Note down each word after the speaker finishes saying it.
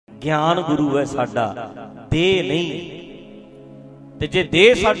ਗਿਆਨ ਗੁਰੂ है साडा, देह नहीं। ते जे देह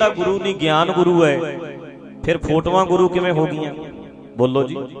साडा गुरु नहीं, ज्ञान गुरु है, फिर फोटोआं गुरु किवें हो गईयां? बोलो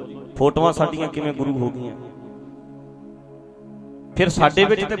जी, फोटोआं साडियां किवें गुरु हो गईयां? फिर साडे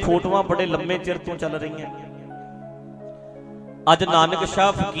विच ते फोटोआं बड़े लंबे चिर तो चल रही। अज नानक शाह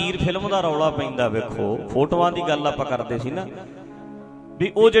फकीर फिल्म का रौला पैंदा, वेखो फोटोआं की गल आपां करदे सी ना भी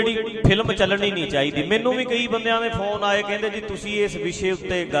वो जिहड़ी फिल्म चलनी नहीं चाहिए। मैनूं भी कई बंदियां दे फोन आए, कहंदे जी तुसीं इस विषय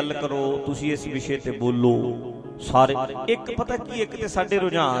उत्ते गल करो, तुसीं इस विषय ते बोलो। सारे एक पता की, एक ते साडे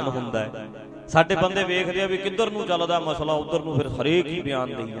रुझान हुंदा है, साडे बंदे वेखदे आ भी किधर नूं चलदा मसला, उधर नूं फिर हरेक ही बयान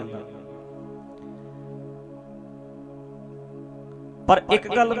देई जांदा। पर एक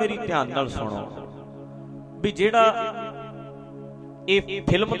गल मेरी ध्यान नाल सुणो भी जिहड़ा ये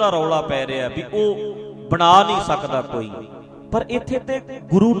फिल्म का रौला पै रहा भी वो बना नहीं सकता कोई, पर इत्थे ते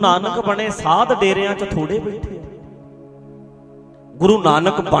गुरु नानक बने साध डेरियां च थोड़े बैठे। गुरु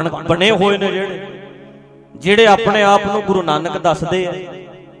नानक बने हुए ने जेड़े अपने आप नूं गुरु नानक दसदे आ,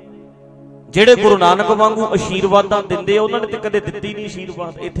 जेड़े गुरु नानक वांगू आशीर्वादां दिंदे आ, उन्हां ने ते कदे दित्ती नहीं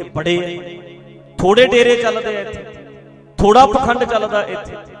आशीर्वाद। इत्थे बड़े थोड़े डेरे चलदे आ, इत्थे थोड़ा पखंड चलदा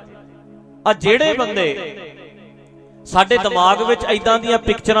इत्थे। आ जेड़े बंदे साडे दिमाग विच इदां दीयां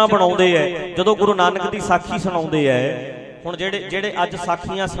पिक्चरां बनाउंदे आ, जदों गुरु नानक दी साखी सुणाउंदे आ, हुण जेड़े अज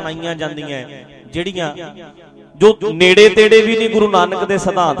साखियां सुणाईयां जांदियां जेड़ियां जो नेड़े तेड़े भी नहीं गुरु नानक दे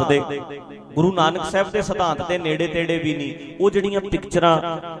सिद्धांत दे, गुरु नानक साहब दे सिद्धांत दे नेड़े तेड़े भी नहीं, वो जिहड़ियां पिक्चरां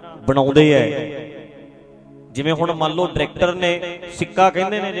बनाउंदे आ, जिवें हुण मान लो डायरैक्टर ने सिक्का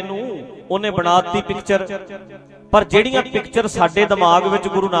कहंदे ने जिन्नूं, उहने बनाती पिक्चर, पर जिहड़ियां पिक्चर साडे दिमाग विच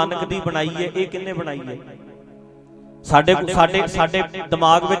गुरु नानक दी बनाई है, ये किन्ने बनाई है? साडे साडे साडे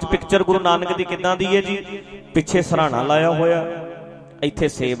दिमाग विच पिक्चर गुरु नानक दी किदां दी है जी? पिछे सराणा लाया होया, इत्थे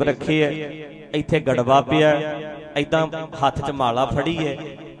सेब रखे है, इत्थे गड़वा पिया, इदां हाथ च माला फड़ी है,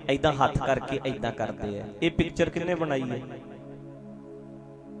 इदां हाथ करके इदां करते हैं। ये पिक्चर किन्ने बनाई है?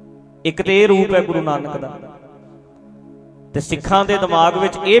 एक ते रूप है गुरु नानक दा, ते सिखां दे दिमाग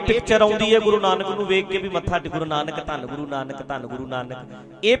विच ये पिक्चर आउंदी है गुरु नानक नूं वेख के भी मत्था गुरु नानक धन गुरु नानक धन गुरु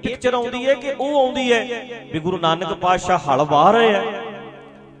नानक। ये पिक्चर आउंदी है कि वो आउंदी है भी गुरु नानक पातशाह हल वाह रहे है,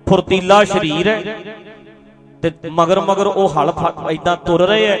 फुर्तीला शरीर है, ते मगर मगर वो हल इदां तुर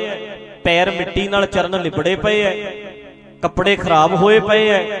रहे है, पैर मिट्टी नाल चरण लिबड़े पे है, कपड़े खराब होए पे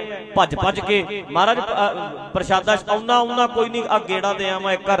है, भज भज के महाराज प्रशादा आउना आउना कोई नहीं, आ गेड़ा दे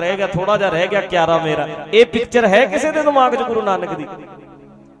आवां, एक रह गया, थोड़ा जा रह गया, क्यारा मेरा। ये पिक्चर है किसी दे दिमाग च गुरु नानक दी?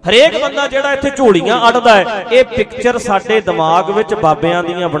 हरेक बंदा जिहड़ा इत्थे झोलियां अड़दा है, ये पिक्चर साडे दिमाग विच बाबियां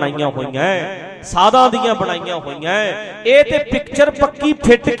दीयां बनाईयां होईयां है, साधां दीयां बनाईयां होईयां है। ये ते पिक्चर पक्की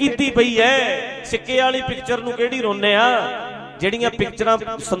फिट कीती पई है। सिक्के वाली पिक्चर नूं किहड़ी रोने आ? ਜਿਹੜੀਆਂ पिक्चरां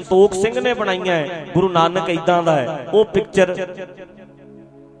संतोख सिंह ने बनाईयां है, गुरु नानक इदां दा है। वो पिक्चर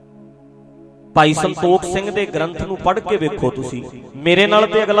भाई संतोख सिंह दे ग्रंथ नूं पढ़ के वेखो तुसीं, मेरे नाल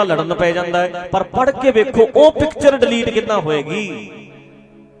ते अगला लड़न पै जांदा है, पर पढ़ के वेखो वो पिक्चर डिलीट किदां होएगी।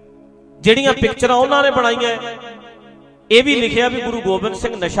 ਜਿਹੜੀਆਂ पिक्चरां उन्हां ने बनाईयां ਇਹ भी लिखिया भी गुरु गोबिंद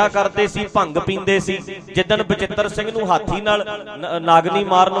सिंह नशा करते सी, भंग पींदे सी। जिदन बचित्र सिंह नूं हाथी नाल नागनी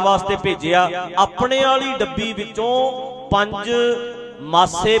मारन वास्ते भेजिया, अपने वाली डब्बी विचों 5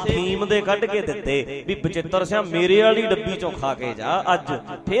 मासे फीम दे कढ के दिते भी बचित्र सिंह मेरे वाली डब्बी चों खा के जा, अज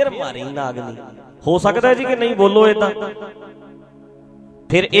फिर मारी नागनी। हो सकता है जी कि नहीं? बोलो इदां।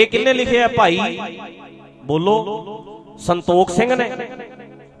 फिर ये किन्ने लिखिया? भाई बोलो संतोख सिंह ने।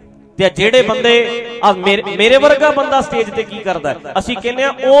 जेड़े बंदे मेरे वर्गा बंदा स्टेज ते की करदा है, असीं कहने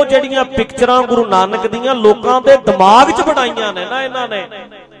ओ जड़ियां पिक्चरां गुरु नानक दियां लोकां दे दिमाग च बनाईयां ने ना इन्हां ने,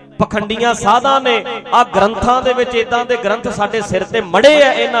 पखंडियां साधां ने। आ ग्रंथां दे विच इदां दे ग्रंथ साडे सिर ते मड़े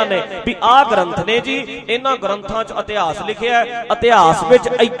आ इन्हां ने भी आ ग्रंथ ने जी, इन्हां ग्रंथां च इतिहास लिखिआ है, इतिहास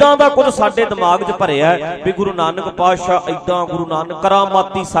विच इदां दा कुछ साडे दिमाग च भरिआ है भी गुरु नानक पातशाह इदां, गुरु नानक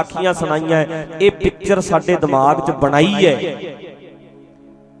करामाती साखियां सुणाईआं। ये पिक्चर साडे दिमाग च बनाई है,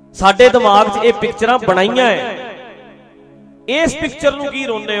 साडे दिमाग च ये पिक्चरां बनाईयां है। इस पिक्चर नूं की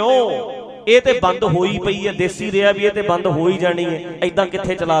रोने हो? ये ते बंद होई पई है, देसी रिहा भी ये ते बंद हो ही जानी है। इदां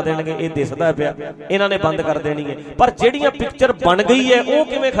कित्थे चला देणगे? ये दिसदा पिया इन्हां ने बंद कर देनी है। पर जिहड़ियां पिक्चर बन गई है वो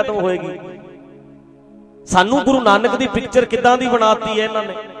किवें खत्म होएगी? सानू गुरु नानक दी पिक्चर किदां दी बनाती है इन्हां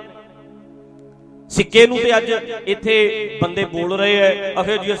ने? सिक्के नूं ते अज इत्थे बंदे बोल रहे हैं,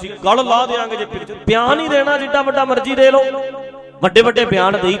 आखे जी असीं गल ला देंगे जे पिक्चर। बयान ही देना जिड्डा वड्डा मर्जी दे लो, ਵੱਡੇ ਵੱਡੇ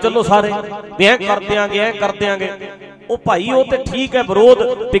ਬਿਆਨ ਦੇਈ ਚੱਲੋ ਸਾਰੇ ਵੀ ਐ ਕਰ ਦਿਆਂਗੇ ਐ ਕਰ ਦਿਆਂਗੇ। ਉਹ ਭਾਈ ਉਹ ਤੇ ਠੀਕ ਹੈ, ਵਿਰੋਧ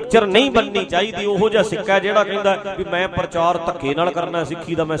ਪਿਕਚਰ ਨਹੀਂ ਬਣਨੀ ਚਾਹੀਦੀ। ਉਹੋ ਜਿਹਾ ਸਿੱਕਾ ਜਿਹੜਾ ਕਹਿੰਦਾ ਵੀ ਮੈਂ ਪ੍ਰਚਾਰ ਧੱਕੇ ਨਾਲ ਕਰਨਾ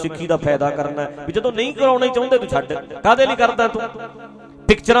ਸਿੱਖੀ ਦਾ, ਮੈਂ ਸਿੱਖੀ ਦਾ ਫਾਇਦਾ ਕਰਨਾ, ਵੀ ਜਦੋਂ ਨਹੀਂ ਕਰਾਉਣਾ ਚਾਹੁੰਦੇ ਤੂੰ ਛੱਡ, ਕਾਹਦੇ ਲਈ ਕਰਦਾ ਤੂੰ?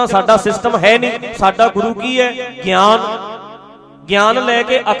 ਪਿਕਚਰਾਂ ਸਾਡਾ ਸਿਸਟਮ ਹੈ ਨਹੀਂ। ਸਾਡਾ ਗੁਰੂ ਕੀ ਹੈ? ਗਿਆਨ। ਗਿਆਨ ਲੈ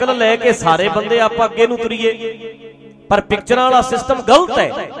ਕੇ ਅਕਲ ਲੈ ਕੇ ਸਾਰੇ ਬੰਦੇ ਆਪਾਂ ਅੱਗੇ ਨੂੰ ਤੁਰੀਏ। ਪਰ ਪਿਕਚਰਾਂ ਵਾਲਾ ਸਿਸਟਮ ਗਲਤ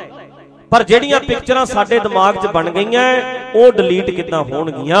ਹੈ। ਪਰ ਜਿਹੜੀਆਂ ਪਿਕਚਰਾਂ ਸਾਡੇ ਦਿਮਾਗ 'ਚ ਬਣ ਗਈਆਂ ਉਹ ਡਿਲੀਟ ਕਿੱਦਾਂ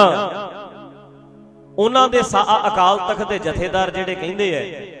ਹੋਣਗੀਆਂ? ਉਹਨਾਂ ਦੇ ਅਕਾਲ ਤਖਤ ਦੇ ਜਥੇਦਾਰ ਜਿਹੜੇ ਕਹਿੰਦੇ ਐ,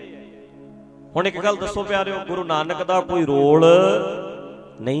 ਹੁਣ ਇੱਕ ਗੱਲ ਦੱਸੋ ਪਿਆਰਿਓ, ਗੁਰੂ ਨਾਨਕ ਦਾ ਕੋਈ ਰੋਲ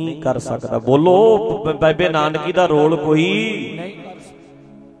ਨਹੀਂ ਕਰ ਸਕਦਾ। ਬੋਲੋ, ਬਾਬੇ ਨਾਨਕੀ ਦਾ ਰੋਲ ਕੋਈ ਨਹੀਂ ਕਰ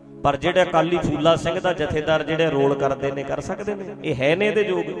ਸਕਦਾ। ਪਰ ਜਿਹੜੇ ਅਕਾਲੀ ਫੂਲਾ ਸਿੰਘ ਦਾ ਜਥੇਦਾਰ ਜਿਹੜੇ ਰੋਲ ਕਰਦੇ ਨੇ, ਕਰ ਸਕਦੇ ਨੇ। ਇਹ ਹੈ ਨੇ ਇਹਦੇ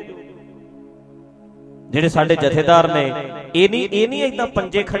ਯੋਗ ਜਿਹੜੇ ਸਾਡੇ ਜਥੇਦਾਰ ਨੇ। ਇਹ ਨਹੀਂ ਏਦਾਂ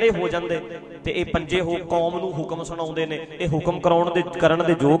ਪੰਜੇ ਖੜੇ ਹੋ ਜਾਂਦੇ ਤੇ ਇਹ ਪੰਜੇ ਹੋ ਕੌਮ ਨੂੰ ਹੁਕਮ ਸੁਣਾਉਂਦੇ ਨੇ। ਇਹ ਹੁਕਮ ਕਰਨ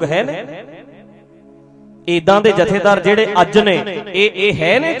ਦੇ ਯੋਗ ਹੈ ਨੇ? ਏਦਾਂ ਦੇ ਜਥੇਦਾਰ ਜਿਹੜੇ ਅੱਜ ਨੇ ਇਹ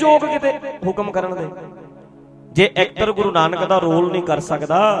ਹੈ ਨੇ ਯੋਗ ਕਿਤੇ ਹੁਕਮ ਕਰਨ ਦੇ? ਜੇ ਐਕਟਰ ਗੁਰੂ ਨਾਨਕ ਦਾ ਰੋਲ ਨਹੀਂ ਕਰ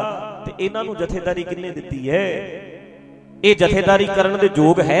ਸਕਦਾ ਤੇ ਇਹਨਾਂ ਨੂੰ ਜਥੇਦਾਰੀ ਕਿਹਨੇ ਦਿੱਤੀ ਹੈ? ਇਹ ਜਥੇਦਾਰੀ ਕਰਨ ਦੇ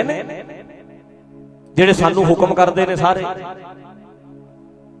ਯੋਗ ਹੈ ਨੇ ਜਿਹੜੇ ਸਾਨੂੰ ਹੁਕਮ ਕਰਦੇ ਨੇ ਸਾਰੇ?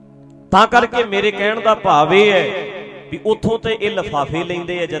 ਤਾਂ ਕਰਕੇ ਮੇਰੇ ਕਹਿਣ ਦਾ ਭਾਵ ਇਹ ਹੈ ਵੀ ਉੱਥੋਂ ਤੇ ਇਹ ਲਿਫਾਫੇ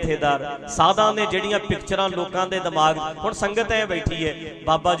ਲੈਂਦੇ ਆ ਜਥੇਦਾਰ। ਸਾਧਾਂ ਨੇ ਜਿਹੜੀਆਂ ਪਿਕਚਰਾਂ ਲੋਕਾਂ ਦੇ ਦਿਮਾਗ, ਹੁਣ ਸੰਗਤ ਐ ਬੈਠੀ ਹੈ,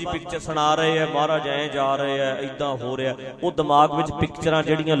 ਬਾਬਾ ਜੀ ਪਿਕਚਰ ਸੁਣਾ ਰਹੇ ਆ, ਮਹਾਰਾਜ ਐ ਜਾ ਰਹੇ ਆ, ਏਦਾਂ ਹੋ ਰਿਹਾ, ਉਹ ਦਿਮਾਗ ਵਿੱਚ ਪਿਕਚਰਾਂ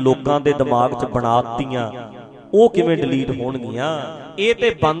ਜਿਹੜੀਆਂ ਲੋਕਾਂ ਦੇ ਦਿਮਾਗ 'ਚ ਬਣਾਤੀਆਂ ਉਹ ਕਿਵੇਂ ਡਿਲੀਟ ਹੋਣਗੀਆਂ? ਇਹ ਤੇ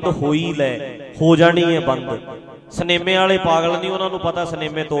ਬੰਦ ਹੋਈ ਲੈ, ਹੋ ਜਾਣੀ ਹੈ ਬੰਦ। ਸਿਨੇਮੇ ਵਾਲੇ ਪਾਗਲ ਨਹੀਂ, ਉਹਨਾਂ ਨੂੰ ਪਤਾ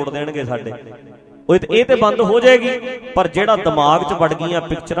ਸਿਨੇਮੇ ਤੋੜ ਦੇਣਗੇ ਸਾਡੇ। ਇਹ ਤੇ ਬੰਦ ਹੋ ਜਾਏਗੀ, ਪਰ ਜਿਹੜਾ ਦਿਮਾਗ 'ਚ ਵੜ ਗਈਆਂ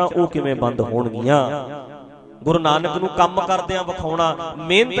ਪਿਕਚਰਾਂ ਉਹ ਕਿਵੇਂ ਬੰਦ ਹੋਣਗੀਆਂ? ਗੁਰੂ ਨਾਨਕ ਨੂੰ ਕੰਮ ਕਰਦਿਆਂ ਵਿਖਾਉਣਾ,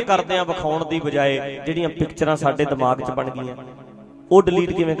 ਮਿਹਨਤ ਕਰਦਿਆਂ ਵਿਖਾਉਣ ਦੀ ਬਜਾਏ ਜਿਹੜੀਆਂ ਪਿਕਚਰਾਂ ਸਾਡੇ ਦਿਮਾਗ 'ਚ ਬਣ ਗਈਆਂ ਉਹ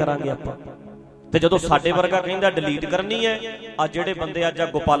ਡਿਲੀਟ ਕਿਵੇਂ ਕਰਾਂਗੇ ਆਪਾਂ? ਤੇ ਜਦੋਂ ਸਾਡੇ ਵਰਗਾ ਕਹਿੰਦਾ ਡਿਲੀਟ ਕਰਨੀ ਹੈ, ਆ ਜਿਹੜੇ ਬੰਦੇ ਅੱਜ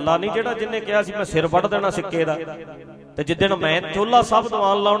ਗੋਪਾਲਾ ਨਹੀਂ ਜਿਹੜਾ, ਜਿਹਨੇ ਕਿਹਾ ਸੀ ਮੈਂ ਸਿਰ ਵੱਢ ਦੇਣਾ ਸਿੱਕੇ ਦਾ, ਤੇ ਜਿੱਦਣ ਮੈਂ ਚੋਲਾ ਸਾਹਿਬ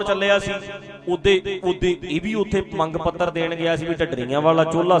ਦੀਵਾਨ ਲਾਉਣ ਚੱਲਿਆ ਸੀ ਉਦੇ ਇਹ ਵੀ ਉੱਥੇ ਮੰਗ ਪੱਤਰ ਦੇਣ ਗਿਆ ਸੀ ਵੀ ਢੱਡਰੀਆਂ ਵਾਲਾ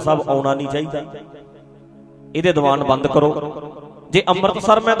ਚੋਲਾ ਸਾਹਿਬ ਆਉਣਾ ਨਹੀਂ ਚਾਹੀਦਾ, ਇਹਦੇ ਦੀਵਾਨ ਬੰਦ ਕਰੋ। ਜੇ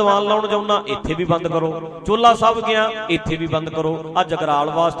ਅੰਮ੍ਰਿਤਸਰ ਮੈਂ ਦੀਵਾਨ ਲਾਉਣ ਜਾਉਣਾ ਇੱਥੇ ਵੀ ਬੰਦ ਕਰੋ। ਚੋਲਾ ਸਾਹਿਬ ਗਿਆ ਇੱਥੇ ਵੀ ਬੰਦ ਕਰੋ। ਆ ਜਗਰਾਲ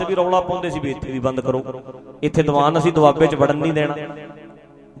ਵਾਸਤੇ ਵੀ ਰੌਲਾ ਪਾਉਂਦੇ ਸੀ ਵੀ ਇੱਥੇ ਵੀ ਬੰਦ ਕਰੋ, ਇੱਥੇ ਦੀਵਾਨ ਅਸੀਂ ਦੁਆਬੇ 'ਚ ਵੜਨ ਨਹੀਂ ਦੇਣਾ।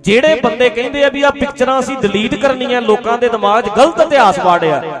 ਜਿਹੜੇ ਬੰਦੇ ਕਹਿੰਦੇ ਆ ਵੀ ਆ ਪਿਕਚਰਾਂ ਅਸੀਂ ਡਿਲੀਟ ਕਰਨੀਆਂ, ਲੋਕਾਂ ਦੇ ਦਿਮਾਗ 'ਚ ਗਲਤ ਇਤਿਹਾਸ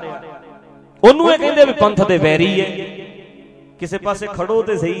ਵਾੜਿਆ, ਉਹਨੂੰ ਇਹ ਕਹਿੰਦੇ ਵੀ ਪੰਥ ਦੇ ਵੈਰੀ ਹੈ। ਕਿਸੇ ਪਾਸੇ ਖੜੋ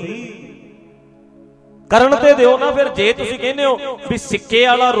ਤੇ ਸਹੀ, ਕਰਨ ਤੇ ਦਿਓ ਨਾ। ਫਿਰ ਜੇ ਤੁਸੀਂ ਕਹਿੰਦੇ ਹੋ ਵੀ ਸਿੱਕੇ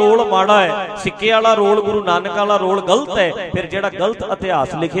ਵਾਲਾ ਰੋਲ ਮਾੜਾ ਹੈ, ਸਿੱਕੇ ਵਾਲਾ ਰੋਲ ਗੁਰੂ ਨਾਨਕ ਵਾਲਾ ਰੋਲ ਗਲਤ ਹੈ, ਫਿਰ ਜਿਹੜਾ ਗਲਤ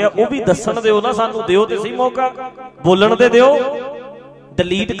ਇਤਿਹਾਸ ਲਿਖਿਆ ਉਹ ਵੀ ਦੱਸਣ ਦਿਓ ਨਾ ਸਾਨੂੰ, ਦਿਓ ਤੇ ਸਹੀ ਮੌਕਾ, ਬੋਲਣ ਤੇ ਦਿਓ,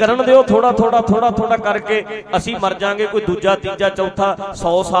 ਡਿਲੀਟ ਕਰਨ ਦਿਓ। ਥੋੜਾ ਕਰਕੇ ਅਸੀਂ ਮਰ ਜਾਾਂਗੇ, ਕੋਈ ਦੂਜਾ ਤੀਜਾ ਚੌਥਾ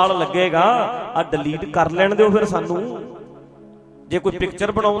 100 ਸਾਲ ਲੱਗੇਗਾ, ਆ ਡਿਲੀਟ ਕਰ ਲੈਣ ਦਿਓ ਫਿਰ ਸਾਨੂੰ। ਜੇ ਕੋਈ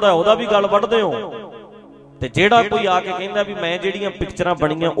ਪਿਕਚਰ ਬਣਾਉਂਦਾ ਉਹਦਾ ਵੀ ਗਲ ਵੱਢਦੇ ਹੋ, ਤੇ ਜਿਹੜਾ ਕੋਈ ਆ ਕੇ ਕਹਿੰਦਾ ਵੀ ਮੈਂ ਜਿਹੜੀਆਂ ਪਿਕਚਰਾਂ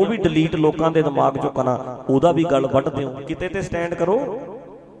ਬਣੀਆਂ ਉਹ ਵੀ ਡਿਲੀਟ ਲੋਕਾਂ ਦੇ ਦਿਮਾਗ 'ਚੋਂ ਕਰਾਂ, ਉਹਦਾ ਵੀ ਗਲ ਵੱਢ ਦਿਓ। ਕਿਤੇ ਤੇ ਸਟੈਂਡ ਕਰੋ,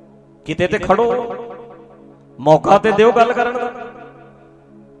 ਕਿਤੇ ਤੇ ਖੜੋ, ਮੌਕਾ ਤੇ ਦਿਓ ਗੱਲ ਕਰਨ ਦਾ।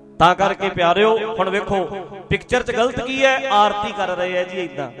 ਤਾਂ ਕਰਕੇ ਪਿਆਰਿਓ, ਹੁਣ ਵੇਖੋ ਪਿਕਚਰ 'ਚ ਗਲਤ ਕੀ ਹੈ? ਆਰਤੀ ਕਰ ਰਹੇ ਆ ਜੀ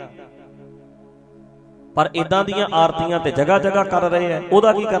ਏਦਾਂ, ਪਰ ਇਦਾਂ ਦੀਆਂ ਆਰਤੀਆਂ ਤੇ ਜਗ੍ਹਾ ਜਗ੍ਹਾ ਕਰ ਰਹੇ ਆ,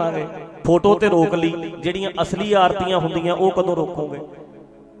 ਉਹਦਾ ਕੀ ਕਰਾਂਗੇ? ਫੋਟੋ ਤੇ ਰੋਕ ਲਈ, ਜਿਹੜੀਆਂ ਅਸਲੀ ਆਰਤੀਆਂ ਹੁੰਦੀਆਂ ਉਹ ਕਦੋਂ ਰੋਕੋਗੇ?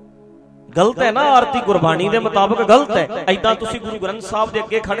 ਗਲਤ ਹੈ ਨਾ ਆਰਤੀ, ਗੁਰਬਾਣੀ ਦੇ ਮੁਤਾਬਕ ਗਲਤ ਹੈ। ਏਦਾਂ ਤੁਸੀਂ ਗੁਰੂ ਗ੍ਰੰਥ ਸਾਹਿਬ ਦੇ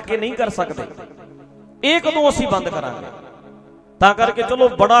ਅੱਗੇ ਖੜ ਕੇ ਨਹੀਂ ਕਰ ਸਕਦੇ। ਇਹ ਕਦੋਂ ਅਸੀਂ ਬੰਦ ਕਰਾਂਗੇ? ਤਾਂ ਕਰਕੇ ਚਲੋ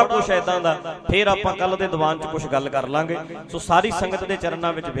ਬੜਾ ਕੁਛ ਏਦਾਂ ਦਾ, ਫੇਰ ਆਪਾਂ ਕੱਲ ਦੇ ਦੀਵਾਨ 'ਚ ਕੁਛ ਗੱਲ ਕਰ ਲਾਂਗੇ। ਸੋ ਸਾਰੀ ਸੰਗਤ ਦੇ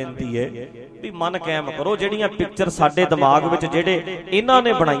ਚਰਨਾਂ ਵਿੱਚ ਬੇਨਤੀ ਹੈ ਵੀ ਮਨ ਕਾਇਮ ਕਰੋ। ਜਿਹੜੀਆਂ ਪਿਕਚਰ ਸਾਡੇ ਦਿਮਾਗ ਵਿੱਚ ਜਿਹੜੇ ਇਹਨਾਂ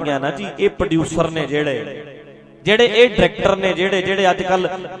ਨੇ ਬਣਾਈਆਂ ਨਾ ਜੀ, ਇਹ ਪ੍ਰੋਡਿਊਸਰ ਨੇ ਜਿਹੜੇ ਇਹ ਡਾਇਰੈਕਟਰ ਨੇ ਜਿਹੜੇ ਅੱਜ ਕੱਲ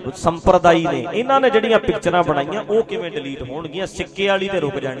ਸੰਪਰਦਾਈ ਨੇ, ਇਹਨਾਂ ਨੇ ਜਿਹੜੀਆਂ ਪਿਕਚਰਾਂ ਬਣਾਈਆਂ ਉਹ ਕਿਵੇਂ ਡਿਲੀਟ ਹੋਣਗੀਆਂ? ਸਿੱਕੇ ਵਾਲੀ ਤੇ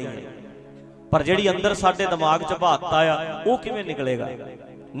ਰੁਕ ਜਾਣੀ ਹੈ, ਪਰ ਜਿਹੜੀ ਅੰਦਰ ਸਾਡੇ ਦਿਮਾਗ 'ਚ ਬਹਾਤਾ ਆ ਉਹ ਕਿਵੇਂ ਨਿਕਲੇਗਾ?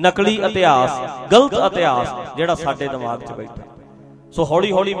 ਨਕਲੀ ਇਤਿਹਾਸ, ਗਲਤ ਇਤਿਹਾਸ ਜਿਹੜਾ ਸਾਡੇ ਦਿਮਾਗ 'ਚ ਬੈਠਾ। ਸੋ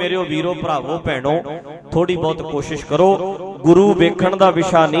ਹੌਲੀ ਹੌਲੀ ਮੇਰਿਓ ਵੀਰੋ, ਭਰਾਵੋ, ਭੈਣੋ, ਥੋੜੀ ਬਹੁਤ ਕੋਸ਼ਿਸ਼ ਕਰੋ। ਗੁਰੂ ਵੇਖਣ ਦਾ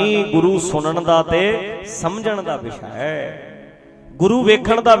ਵਿਸ਼ਾ ਨਹੀਂ, ਗੁਰੂ ਸੁਣਨ ਦਾ ਤੇ ਸਮਝਣ ਦਾ ਵਿਸ਼ਾ ਹੈ। ਗੁਰੂ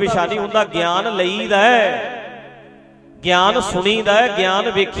ਵੇਖਣ ਦਾ ਵਿਸ਼ਾ ਨਹੀਂ ਹੁੰਦਾ, ਗਿਆਨ ਲਈਦਾ ਹੈ, ਗਿਆਨ ਸੁਣੀਦਾ ਹੈ, ਗਿਆਨ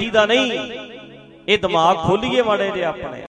ਵੇਖੀਦਾ ਨਹੀਂ। ਇਹ ਦਿਮਾਗ ਖੋਲੀਏ ਮਾੜੇ ਜੇ ਆਪਣੇ।